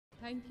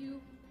Thank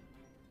you,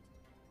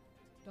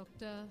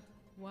 Dr.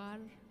 War,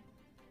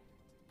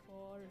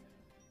 for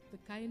the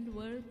kind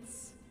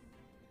words.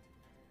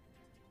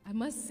 I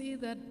must say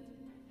that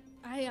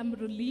I am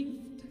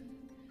relieved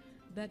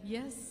that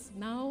yes,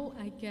 now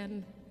I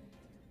can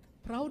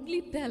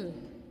proudly tell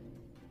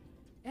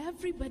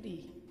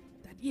everybody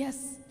that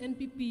yes,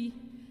 NPP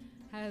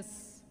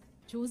has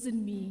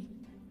chosen me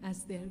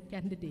as their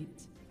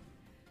candidate.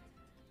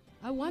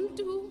 I want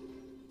to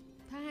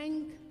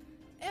thank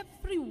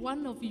every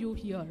one of you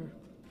here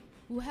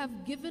who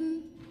have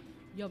given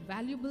your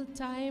valuable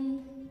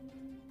time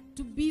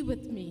to be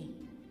with me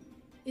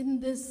in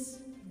this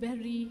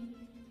very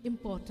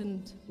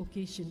important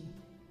occasion.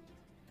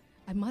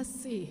 I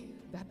must say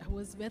that I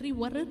was very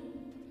worried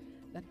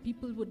that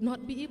people would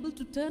not be able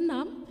to turn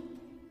up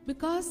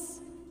because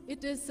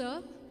it is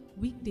a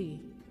weekday.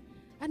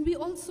 And we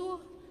also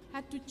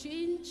had to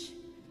change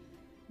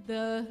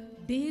the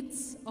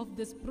dates of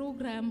this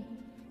program,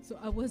 so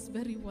I was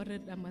very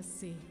worried, I must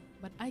say.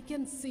 But I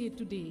can say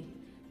today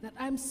that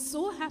I'm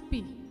so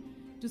happy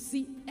to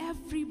see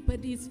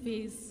everybody's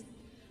face.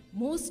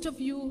 Most of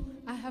you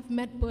I have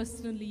met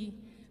personally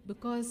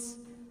because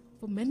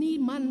for many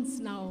months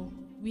now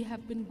we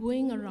have been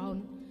going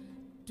around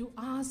to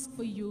ask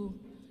for you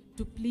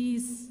to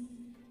please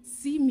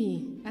see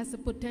me as a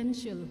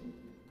potential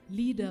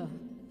leader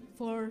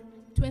for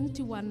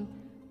 21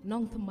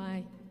 Nong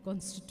Thamai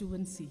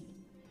constituency.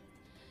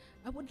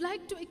 I would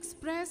like to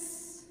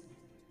express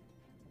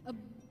a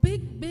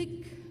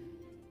big,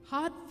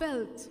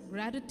 heartfelt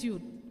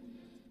gratitude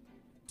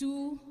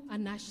to our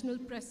national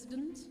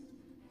president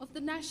of the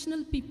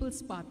National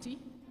People's Party,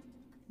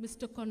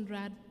 Mr.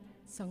 Conrad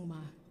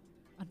Sangma.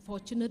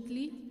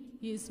 Unfortunately,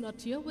 he is not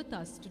here with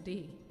us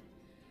today,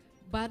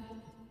 but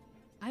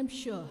I'm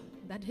sure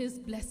that his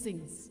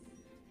blessings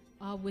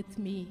are with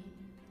me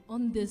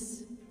on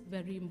this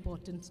very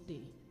important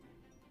day.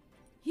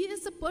 He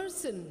is a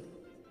person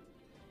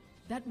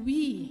that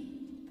we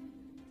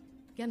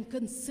can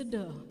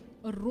consider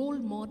a role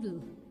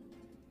model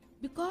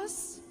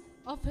because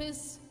of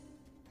his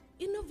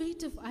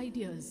innovative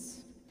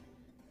ideas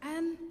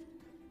and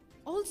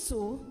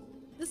also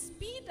the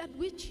speed at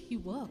which he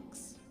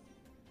works.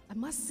 I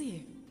must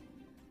say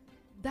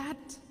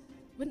that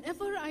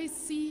whenever I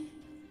see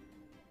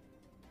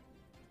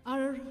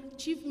our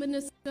Chief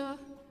Minister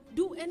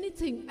do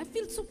anything, I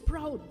feel so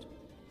proud.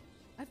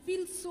 I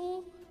feel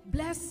so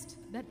blessed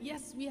that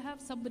yes, we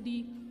have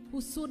somebody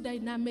who's so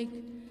dynamic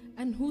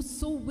and who's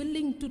so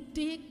willing to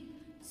take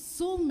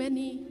so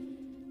many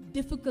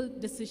difficult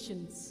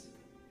decisions.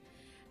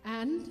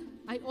 And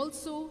I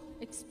also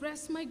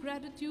express my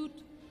gratitude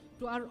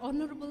to our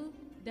Honorable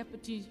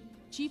Deputy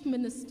Chief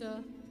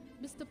Minister,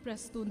 Mr.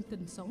 Preston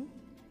Tinsong.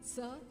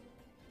 Sir,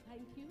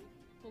 thank you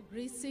for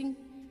gracing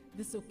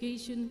this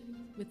occasion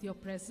with your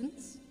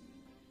presence.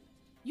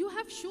 You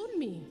have shown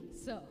me,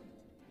 sir,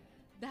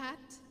 that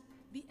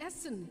the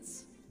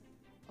essence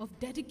of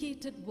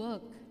dedicated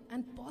work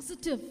and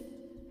positive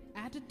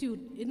attitude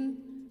in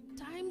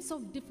times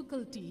of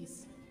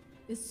difficulties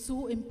is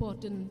so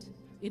important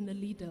in a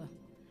leader.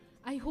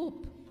 I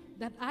hope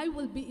that I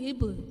will be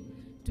able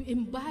to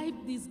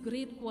imbibe these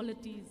great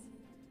qualities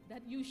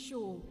that you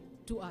show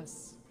to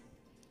us.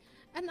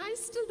 And I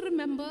still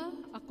remember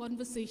our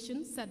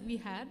conversations that we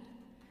had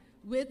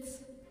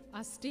with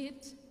our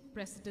state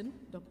president,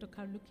 Dr.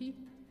 Karluki,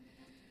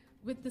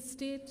 with the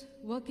state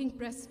working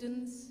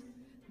presidents,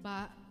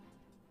 Ba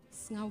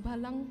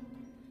Snaubalang,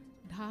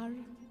 Dhar,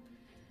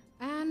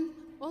 and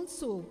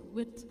also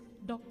with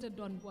Dr.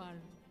 Donwar.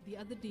 The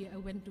other day I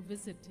went to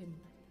visit him.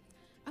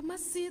 I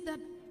must say that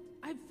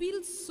I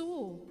feel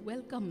so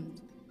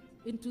welcomed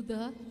into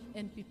the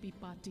NPP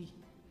party.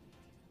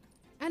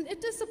 And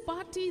it is a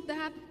party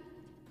that,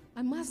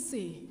 I must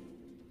say,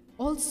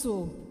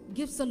 also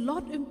gives a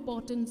lot of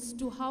importance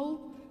to how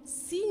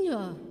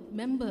senior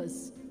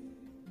members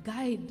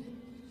guide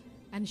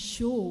and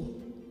show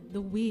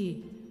the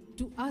way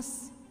to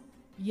us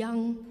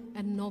young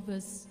and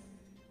novice,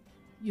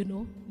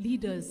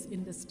 leaders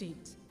in the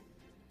state.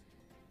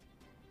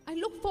 I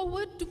look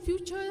forward to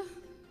future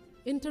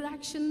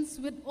interactions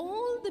with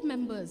all the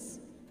members,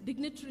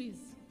 dignitaries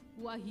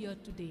who are here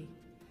today.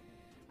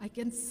 I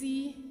can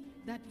see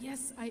that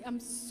yes, I am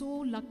so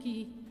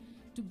lucky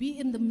to be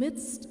in the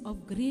midst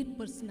of great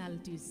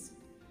personalities,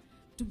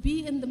 to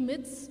be in the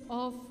midst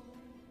of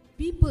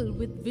people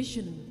with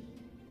vision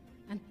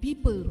and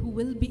people who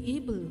will be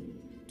able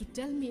to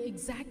tell me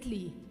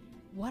exactly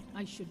what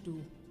I should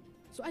do.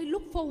 So I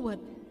look forward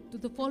to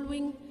the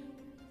following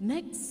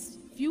next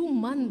few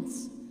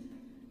months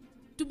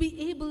to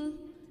be able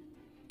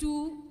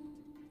to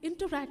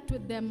interact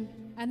with them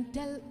and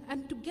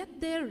to get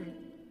their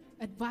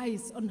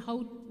advice on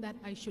how that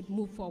I should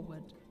move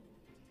forward.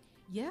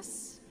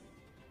 Yes,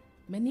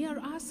 many are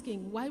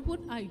asking, why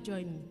would I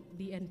join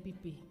the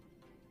NPP?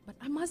 But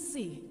I must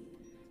say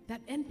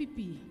that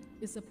NPP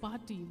is a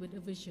party with a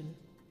vision.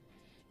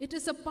 It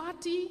is a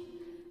party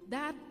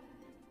that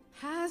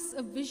has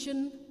a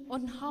vision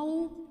on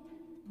how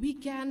we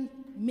can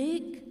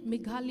make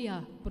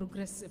Meghalaya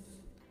progressive.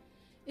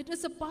 It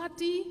is a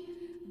party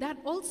that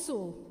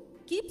also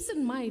keeps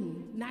in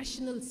mind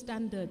national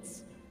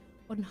standards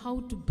on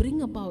how to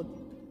bring about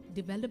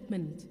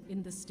development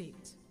in the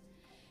state.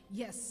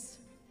 Yes,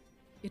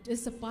 it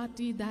is a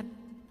party that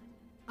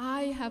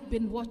I have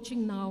been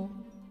watching now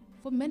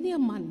for many a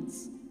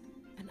months,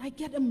 and I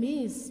get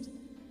amazed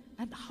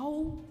at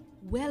how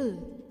well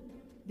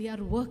they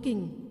are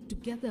working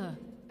together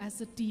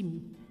as a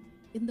team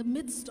in the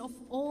midst of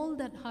all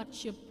that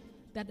hardship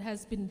that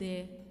has been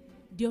there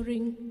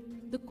during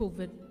the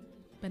COVID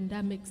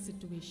pandemic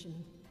situation.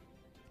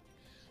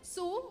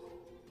 So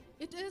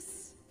it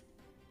is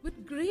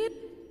with great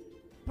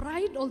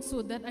pride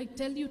also that I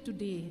tell you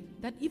today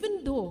that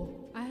even though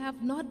I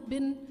have not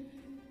been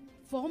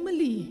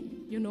formally,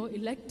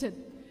 elected,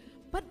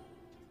 but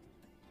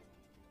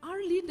our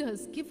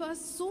leaders give us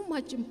so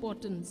much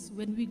importance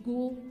when we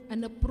go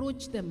and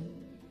approach them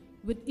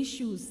with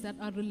issues that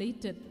are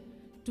related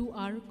to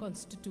our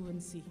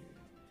constituency.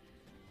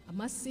 I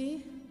must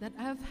say that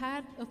I have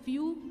had a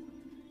few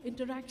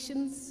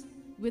interactions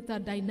with a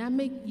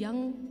dynamic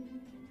young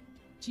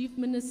Chief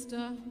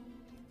Minister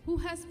who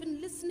has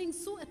been listening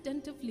so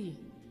attentively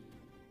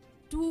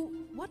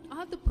to what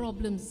are the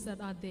problems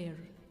that are there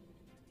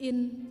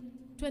in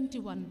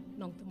 21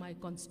 Nongthamai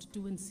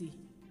constituency.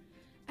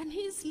 And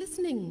he is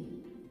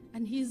listening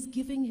and he is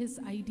giving his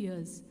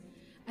ideas.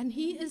 And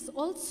he is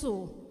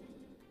also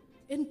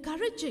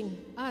encouraging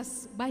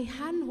us by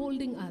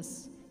hand-holding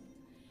us.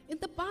 In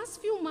the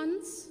past few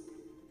months,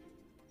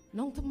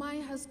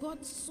 Nongthamai has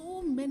got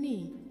so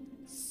many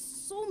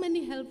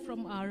help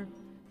from our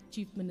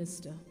Chief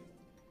Minister.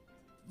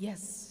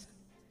 Yes,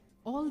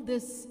 all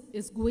this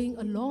is going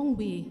a long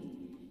way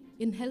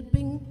in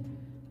helping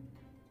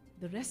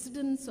the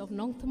residents of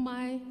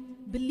Nongthamai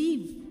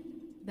believe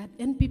that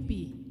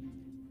NPP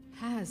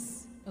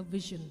has a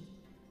vision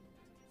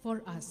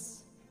for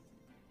us,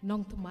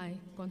 Nongthamai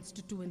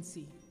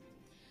constituency.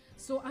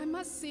 So I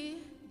must say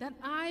that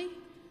I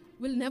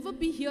will never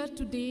be here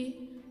today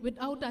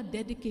without our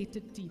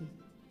dedicated team.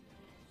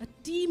 A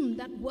team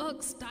that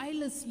works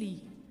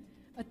tirelessly,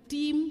 a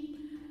team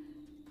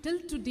till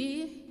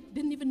today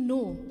didn't even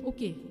know,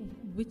 okay,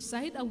 which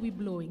side are we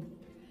blowing?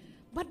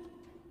 But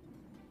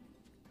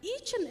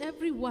each and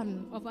every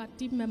one of our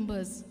team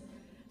members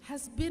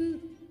has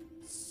been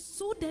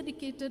so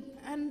dedicated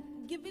and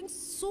giving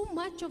so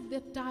much of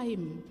their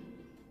time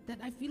that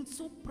I feel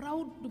so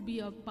proud to be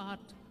a part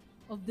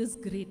of this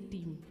great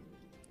team.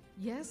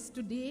 Yes,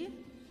 today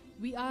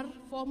we are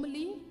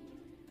formally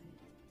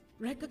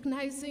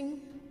recognizing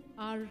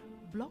our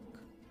block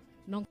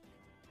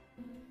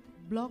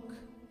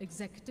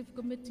executive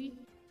committee.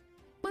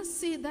 I must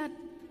say that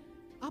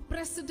our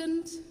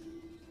president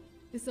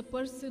is a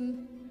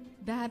person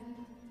that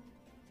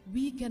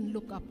we can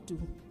look up to.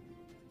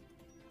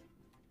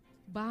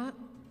 Ba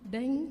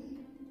Deng,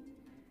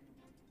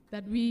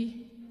 that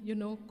we,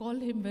 call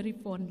him very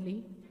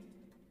fondly.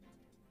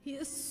 He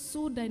is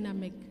so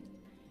dynamic.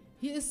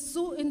 He is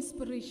so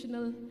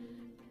inspirational.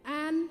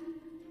 And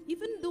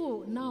even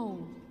though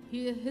now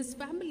his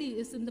family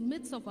is in the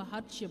midst of a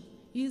hardship,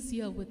 he is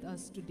here with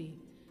us today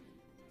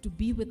to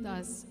be with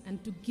us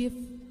and to give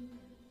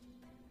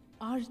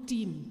our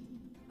team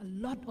a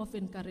lot of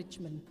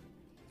encouragement.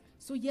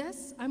 So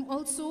yes, I'm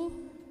also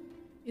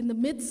in the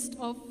midst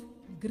of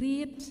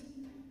great,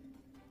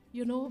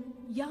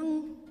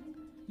 young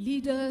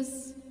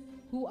leaders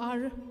who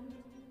are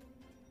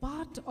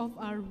part of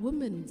our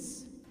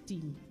women's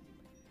team.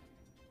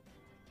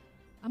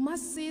 I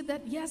must say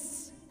that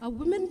yes, our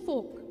women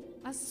folk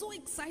are so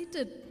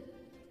excited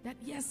that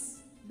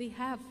yes, they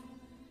have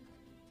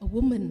a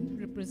woman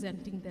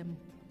representing them.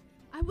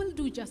 I will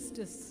do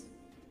justice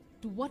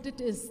to what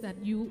it is that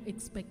you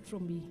expect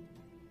from me.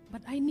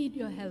 But I need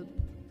your help,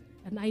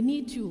 and I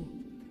need you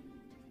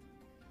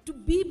to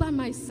be by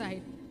my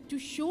side, to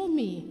show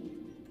me,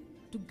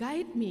 to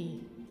guide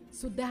me,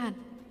 so that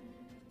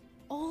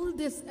all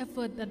this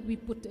effort that we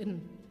put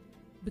in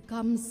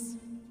becomes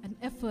an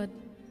effort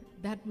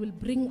that will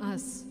bring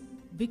us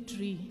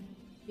victory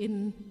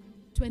in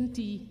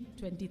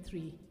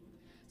 2023.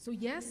 So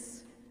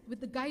yes, with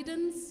the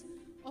guidance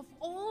of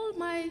all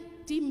my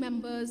team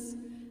members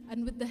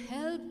and with the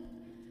help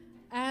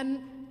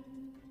and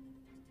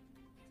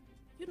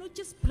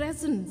just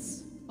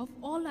presence of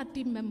all our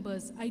team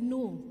members, I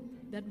know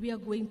that we are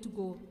going to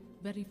go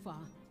very far.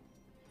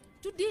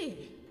 Today,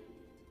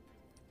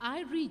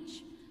 I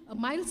reach a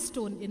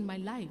milestone in my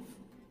life,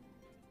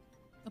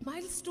 a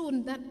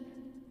milestone that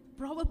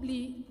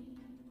probably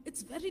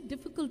it's very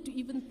difficult to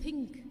even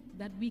think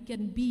that we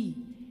can be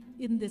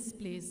in this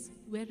place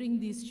wearing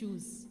these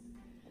shoes.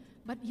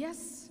 But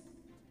yes,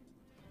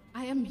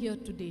 I am here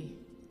today,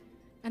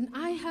 and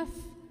I have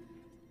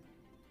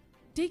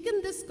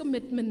taken this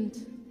commitment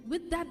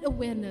with that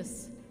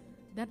awareness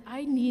that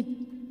I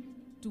need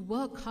to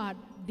work hard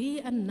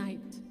day and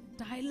night,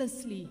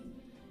 tirelessly,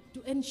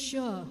 to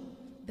ensure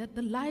that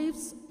the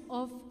lives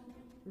of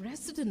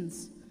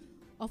residents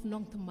of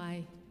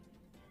Nongthamai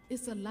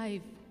is a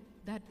life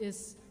that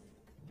is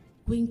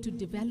going to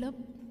develop,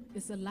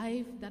 is a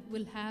life that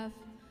will have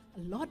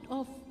a lot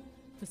of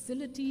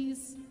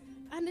facilities,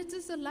 and it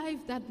is a life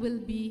that will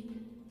be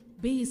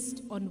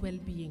based on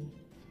well-being.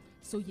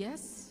 So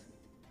yes,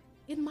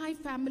 in my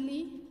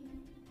family,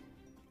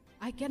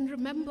 I can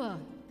remember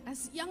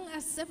as young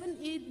as 7,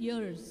 8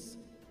 years,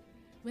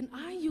 when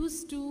I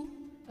used to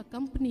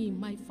accompany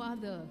my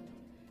father,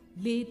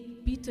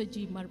 late Peter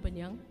G.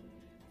 Marbanyang,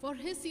 for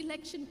his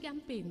election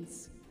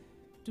campaigns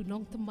to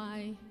Nong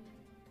Thamai.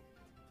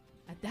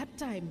 At that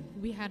time,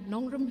 we had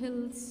Nongram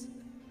Hills,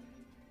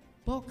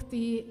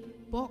 Pokti,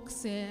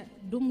 Pokse,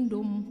 Dum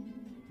Dum,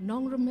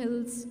 Nongram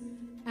Hills,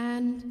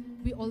 and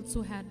we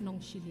also had Nong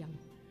Shiliang.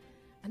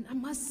 And I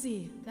must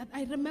say that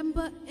I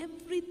remember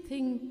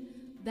everything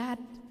that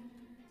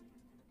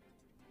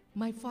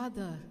my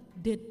father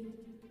did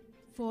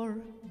for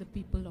the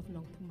people of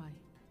Nong Thamai.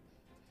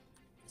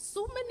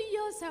 So many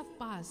years have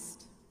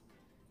passed.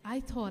 I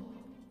thought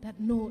that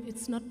no,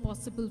 it's not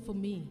possible for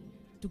me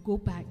to go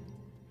back.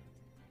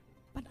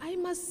 But I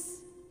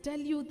must tell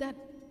you that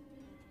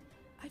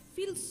I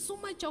feel so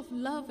much of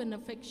love and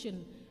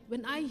affection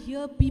when I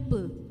hear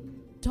people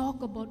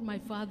talk about my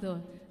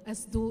father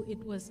as though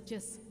it was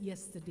just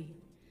yesterday.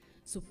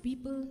 So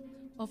people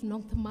of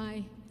Nong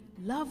Thamai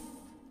love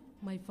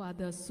my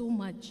father so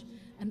much,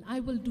 and I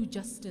will do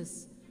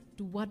justice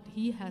to what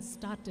he has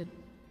started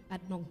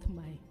at Nong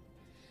Thamai.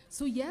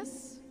 So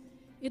yes,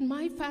 in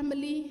my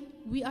family,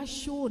 we are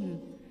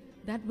shown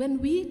that when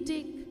we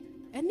take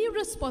any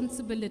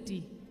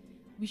responsibility,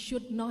 we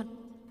should not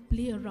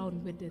play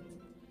around with it.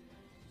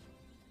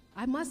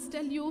 I must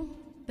tell you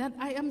that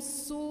I am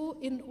so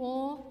in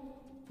awe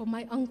for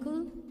my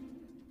uncle,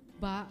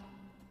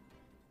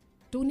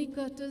 Tony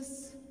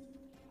Curtis,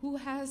 who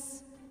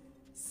has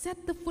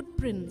set the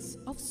footprints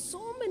of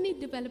so many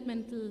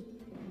developmental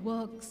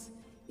works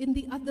in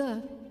the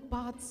other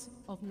parts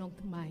of Nong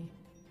Thamai.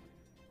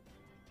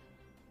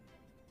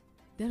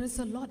 There is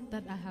a lot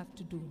that I have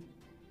to do,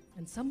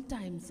 and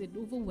sometimes it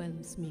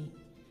overwhelms me.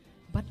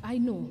 But I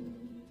know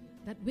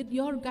that with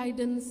your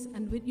guidance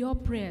and with your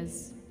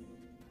prayers,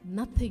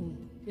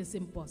 nothing is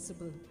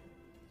impossible.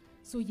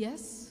 So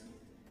yes,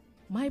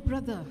 my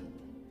brother,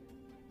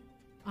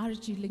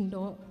 R.G.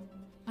 Lyngdoh,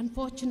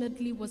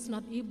 unfortunately was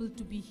not able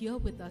to be here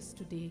with us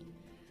today,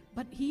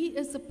 but he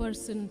is a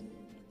person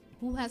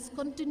who has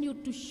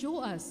continued to show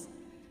us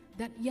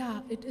that,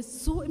 yeah, it is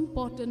so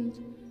important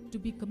to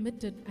be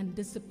committed and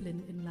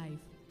disciplined in life.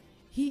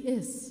 He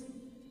is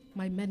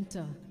my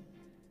mentor,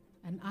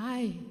 and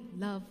I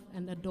love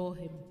and adore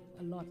him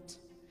a lot.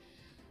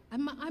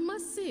 I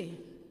must say,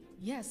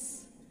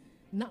 yes,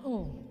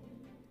 now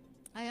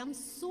I am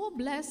so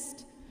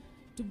blessed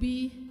to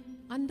be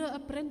under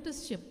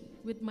apprenticeship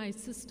with my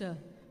sister,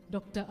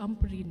 Dr.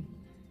 Ampareen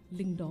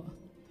Lyngdoh.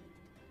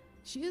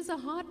 She is a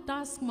hard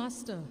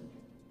taskmaster.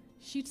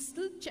 She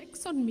still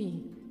checks on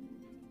me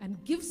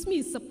and gives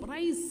me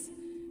surprise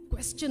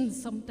questions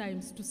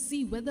sometimes to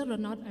see whether or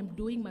not I'm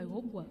doing my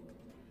homework.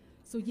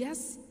 So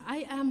yes,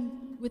 I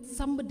am with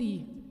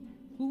somebody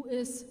who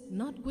is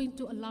not going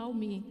to allow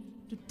me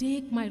to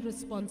take my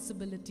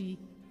responsibility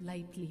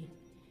lightly,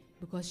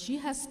 because she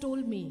has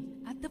told me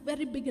at the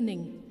very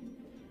beginning,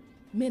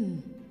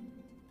 Min,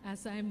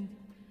 as I'm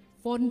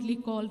fondly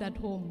called at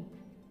home,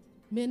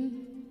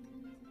 Min,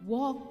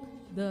 walk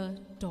the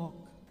talk.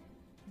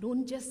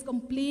 Don't just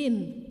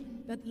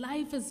complain that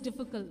life is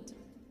difficult.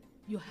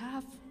 You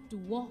have to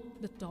walk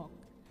the talk.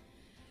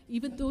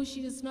 Even though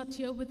she is not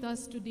here with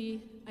us today,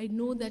 I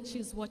know that she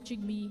is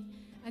watching me,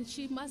 and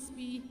she must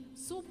be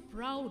so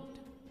proud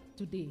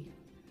today.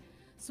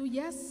 So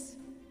yes,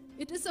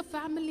 it is a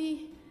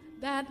family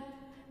that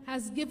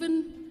has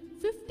given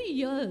 50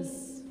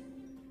 years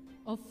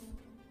of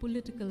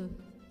political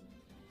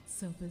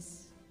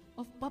service,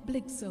 of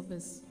public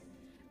service.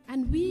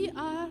 And we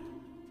are,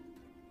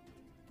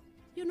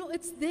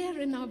 it's there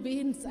in our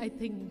veins, I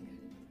think,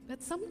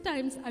 that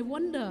sometimes I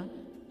wonder,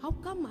 how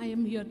come I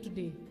am here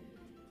today?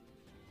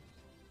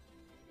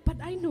 But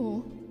I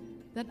know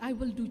that I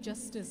will do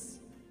justice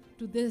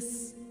to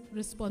this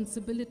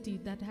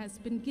responsibility that has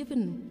been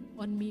given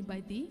on me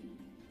by the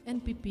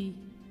NPP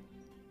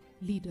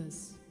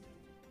leaders.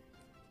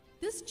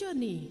 This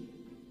journey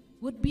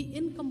would be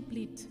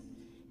incomplete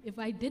if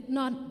I did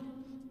not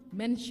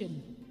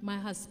mention my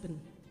husband,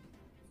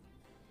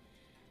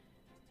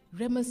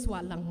 Remus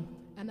Walang,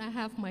 and I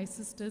have my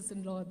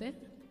sisters-in-law there.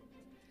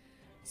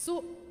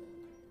 So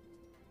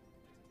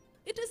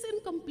it is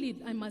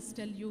incomplete, I must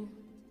tell you,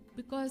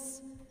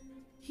 because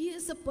he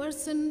is a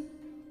person,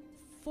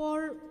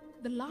 for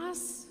the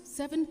last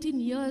 17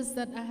 years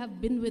that I have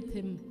been with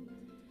him,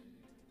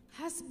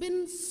 has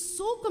been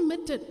so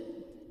committed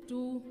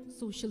to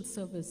social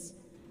service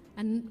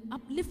and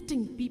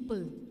uplifting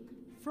people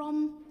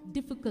from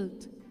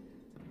difficult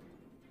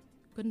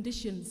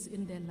conditions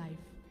in their life.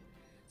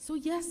 So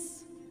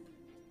yes,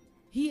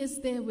 he is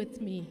there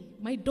with me.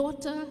 My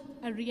daughter,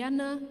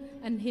 Ariana,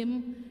 and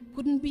him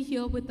couldn't be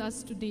here with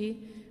us today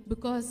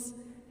because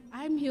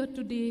I'm here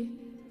today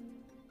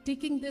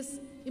taking this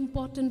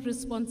important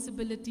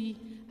responsibility,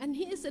 and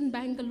he is in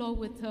Bangalore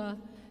with her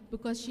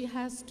because she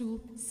has to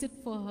sit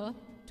for her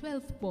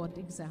 12th board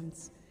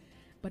exams.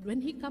 But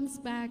when he comes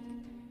back,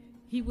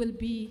 he will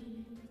be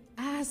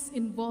as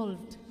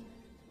involved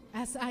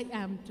as I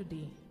am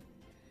today.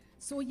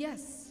 So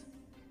yes,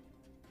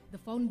 the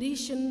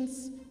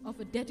foundations of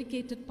a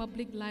dedicated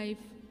public life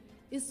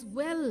is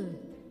well,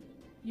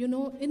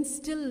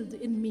 instilled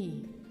in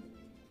me.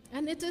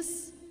 And it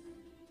is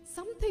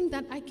something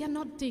that I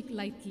cannot take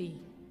lightly.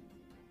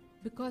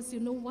 Because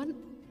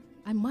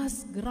I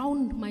must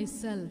ground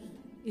myself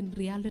in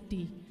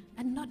reality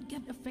and not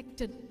get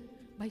affected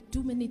by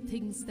too many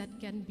things that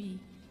can be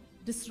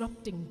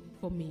disrupting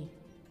for me.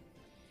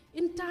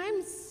 In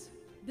times,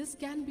 this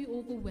can be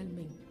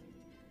overwhelming.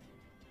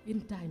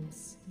 In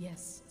times,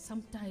 yes,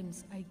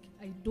 sometimes I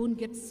don't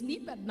get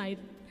sleep at night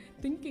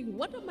thinking,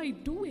 what am I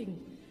doing?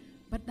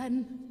 But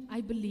then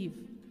I believe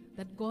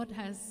that God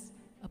has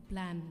a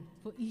plan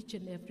for each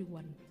and every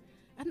one.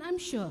 And I'm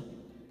sure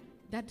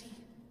that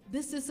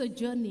this is a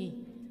journey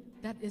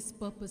that is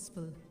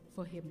purposeful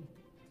for him.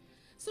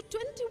 So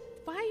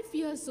 25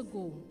 years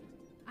ago,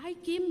 I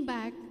came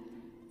back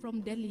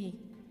from Delhi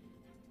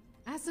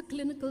as a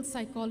clinical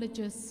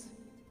psychologist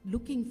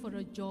looking for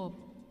a job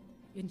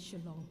in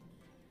Shillong.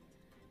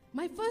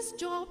 My first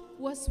job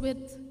was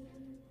with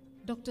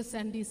Dr.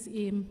 Sandy's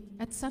aim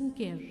at Sun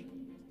Care,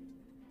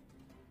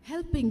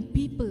 helping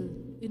people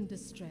in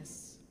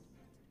distress.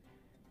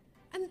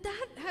 And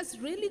that has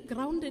really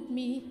grounded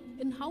me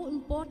in how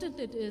important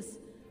it is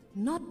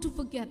not to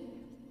forget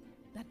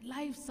that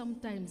life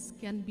sometimes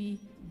can be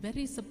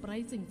very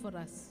surprising for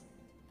us.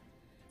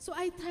 So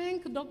I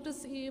thank Dr.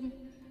 Aim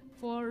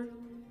for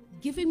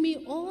giving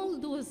me all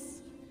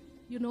those,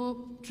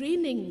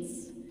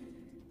 trainings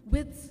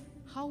with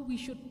how we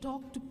should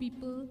talk to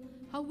people,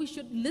 how we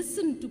should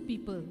listen to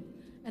people,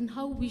 and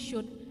how we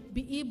should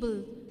be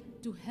able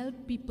to help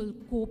people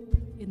cope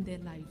in their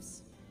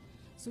lives.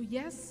 So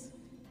yes,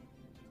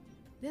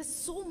 there's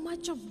so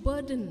much of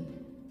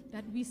burden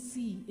that we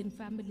see in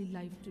family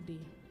life today.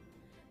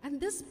 And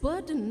this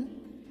burden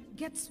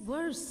gets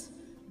worse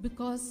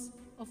because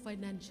of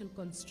financial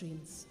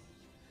constraints.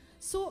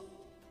 So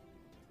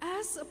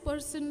as a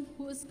person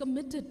who is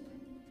committed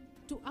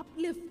to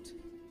uplift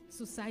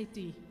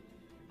society,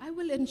 I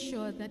will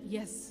ensure that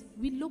yes,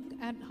 we look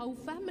at how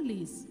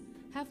families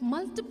have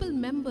multiple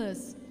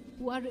members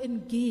who are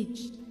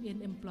engaged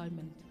in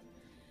employment.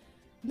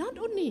 Not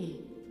only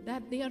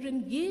that they are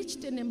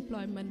engaged in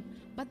employment,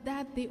 but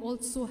that they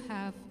also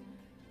have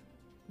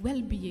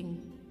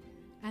well-being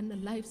and a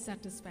life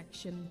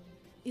satisfaction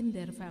in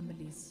their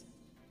families.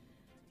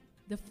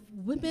 The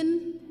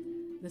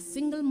women, the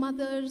single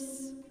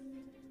mothers,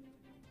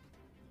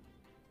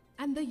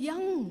 and the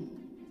young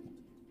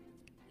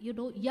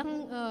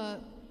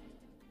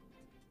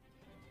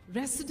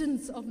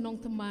residents of Nong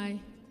Tamai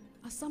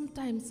are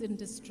sometimes in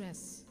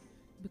distress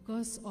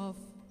because of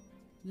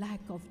lack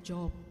of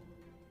job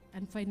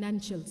and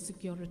financial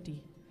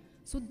security.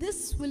 So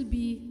this will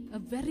be a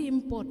very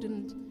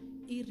important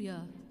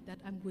area that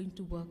I'm going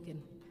to work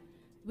in.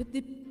 With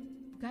the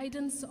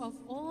guidance of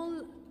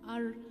all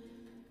our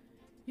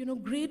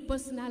great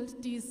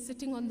personalities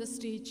sitting on the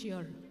stage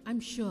here, I'm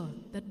sure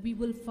that we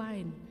will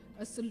find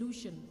a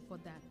solution for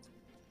that.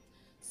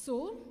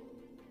 So,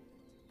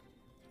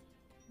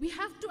 we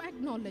have to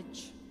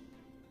acknowledge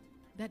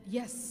that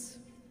yes,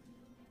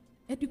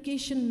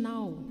 education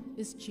now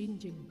is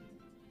changing.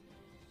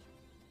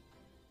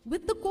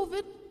 With the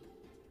COVID,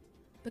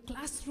 the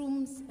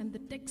classrooms and the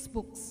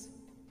textbooks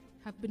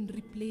have been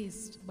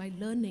replaced by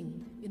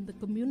learning in the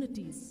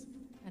communities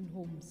and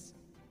homes.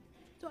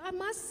 So I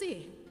must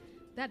say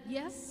that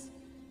yes,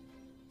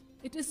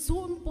 it is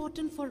so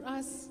important for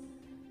us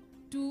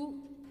to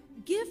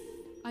give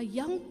our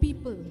young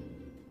people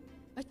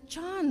a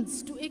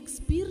chance to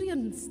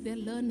experience their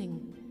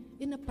learning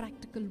in a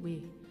practical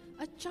way.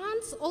 A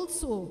chance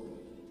also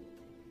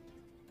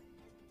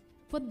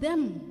for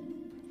them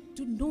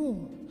to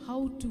know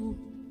how to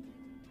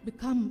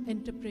become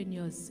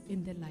entrepreneurs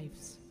in their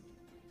lives.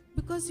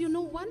 Because you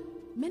know what?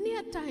 Many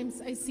a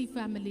times I see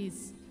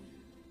families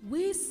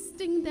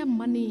wasting their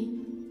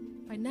money,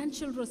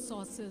 financial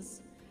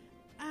resources,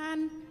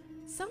 and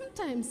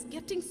sometimes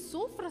getting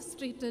so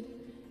frustrated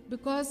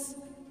because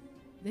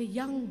their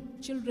young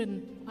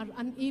children are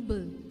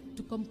unable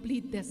to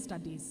complete their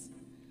studies.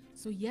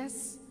 So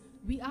yes,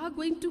 we are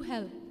going to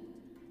help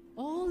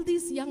all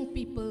these young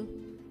people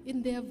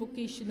in their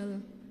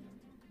vocational,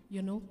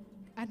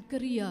 and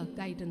career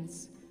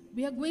guidance.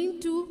 We are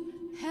going to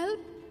help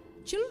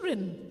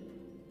children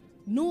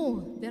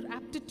know their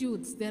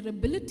aptitudes, their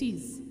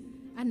abilities,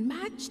 and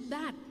match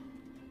that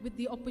with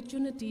the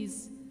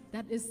opportunities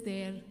that is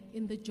there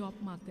in the job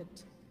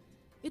market.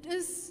 It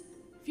is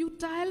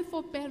futile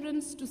for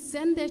parents to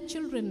send their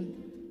children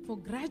for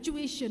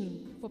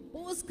graduation, for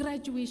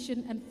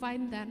post-graduation, and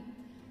find that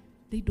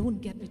they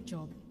don't get a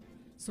job.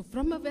 So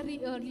from a very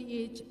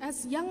early age,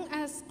 as young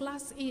as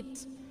class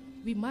 8,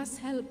 we must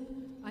help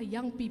our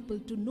young people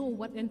to know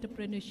what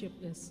entrepreneurship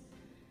is,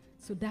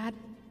 so that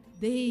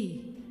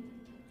they,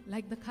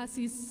 like the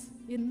Khasis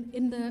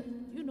in the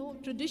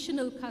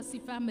traditional Khasi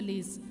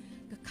families,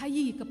 the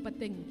Kayi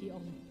kapateng ki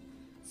ong.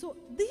 So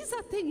these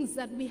are things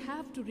that we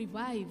have to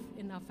revive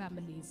in our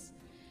families.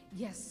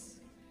 Yes,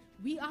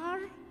 we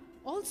are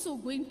also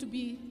going to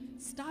be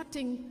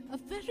starting a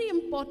very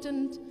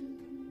important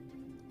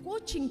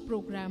coaching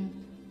program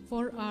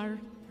for our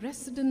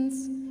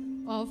residents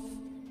of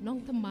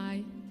Nong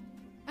Thamai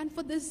and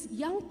for these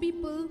young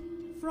people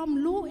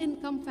from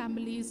low-income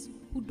families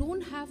who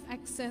don't have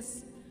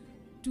access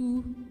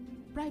to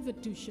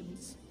private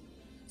tuitions.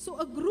 So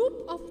a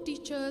group of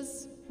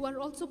teachers who are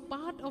also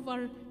part of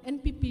our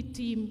NPP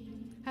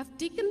team have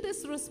taken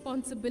this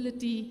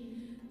responsibility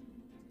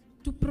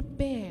to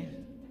prepare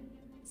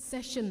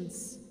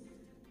sessions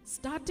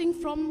starting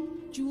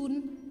from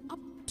June up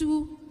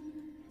to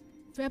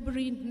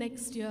February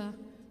next year,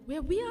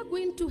 where we are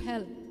going to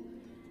help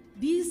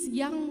these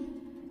young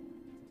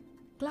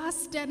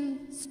class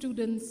 10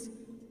 students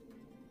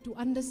to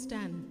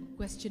understand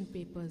question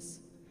papers,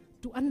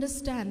 to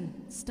understand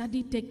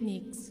study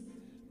techniques,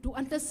 to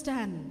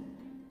understand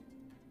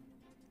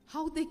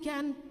how they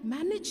can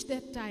manage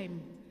their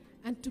time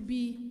and to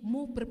be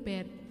more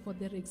prepared for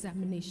their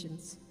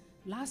examinations.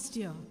 Last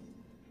year,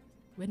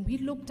 when we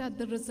looked at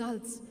the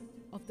results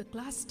of the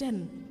class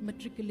 10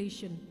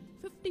 matriculation,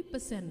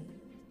 50%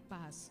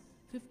 passed,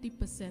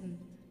 50%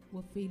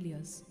 were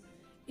failures.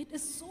 It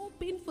is so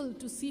painful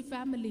to see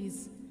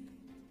families,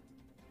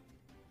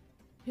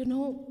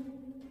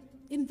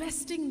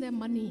 investing their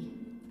money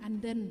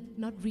and then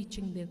not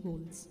reaching their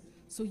goals.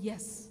 So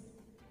yes,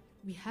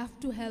 we have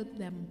to help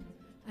them.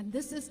 And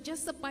this is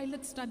just a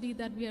pilot study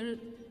that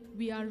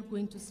we are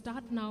going to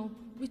start now,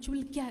 which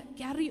will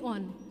carry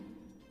on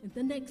in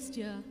the next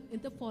year,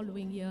 in the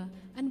following year,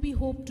 and we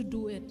hope to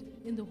do it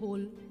in the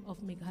whole of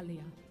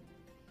Meghalaya.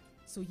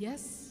 So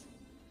yes,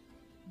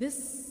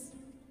 this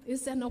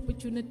is an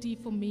opportunity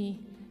for me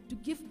to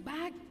give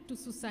back to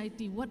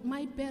society what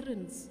my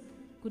parents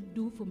could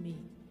do for me.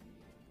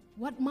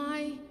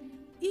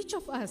 Each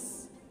of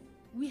us,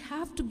 we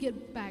have to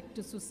give back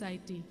to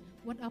society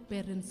what our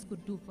parents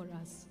could do for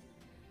us.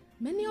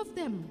 Many of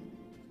them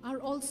are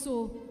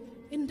also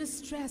in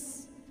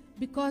distress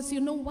because, you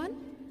know what?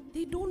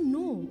 They don't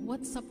know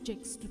what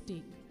subjects to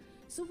take.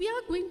 So we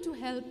are going to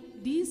help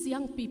these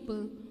young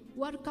people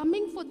who are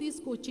coming for these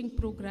coaching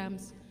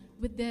programs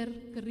with their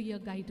career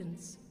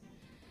guidance.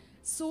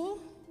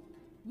 So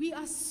we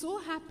are so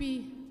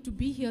happy to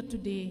be here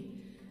today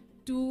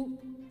to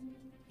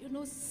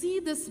see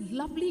this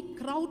lovely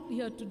crowd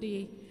here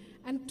today,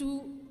 and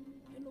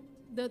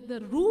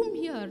the room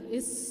here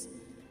is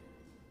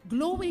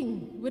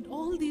glowing with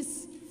all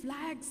these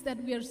flags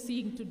that we are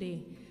seeing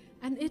today.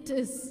 And it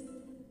is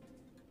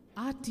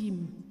our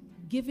team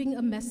giving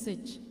a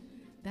message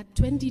that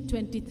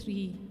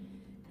 2023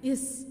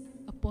 is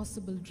a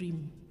possible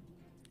dream.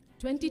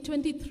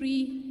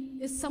 2023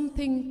 is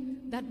something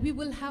that we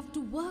will have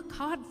to work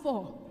hard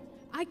for.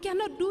 I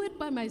cannot do it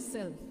by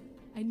myself.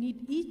 I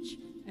need each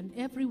and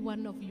every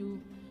one of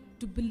you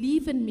to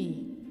believe in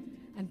me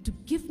and to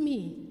give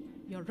me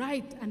your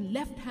right and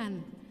left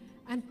hand,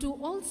 and to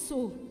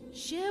also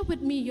share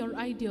with me your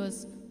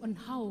ideas on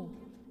how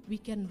we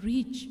can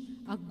reach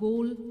our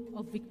goal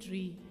of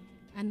victory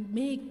and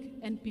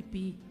make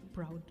NPP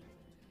proud.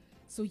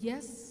 So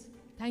yes,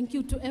 thank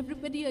you to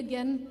everybody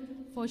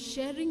again for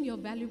sharing your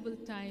valuable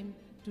time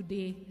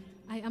today.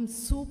 I am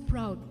so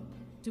proud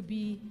to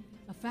be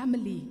a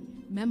family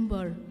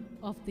member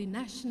of the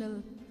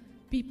National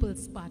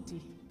People's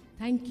Party.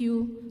 Thank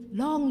you.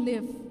 Long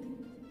live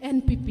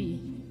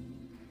NPP.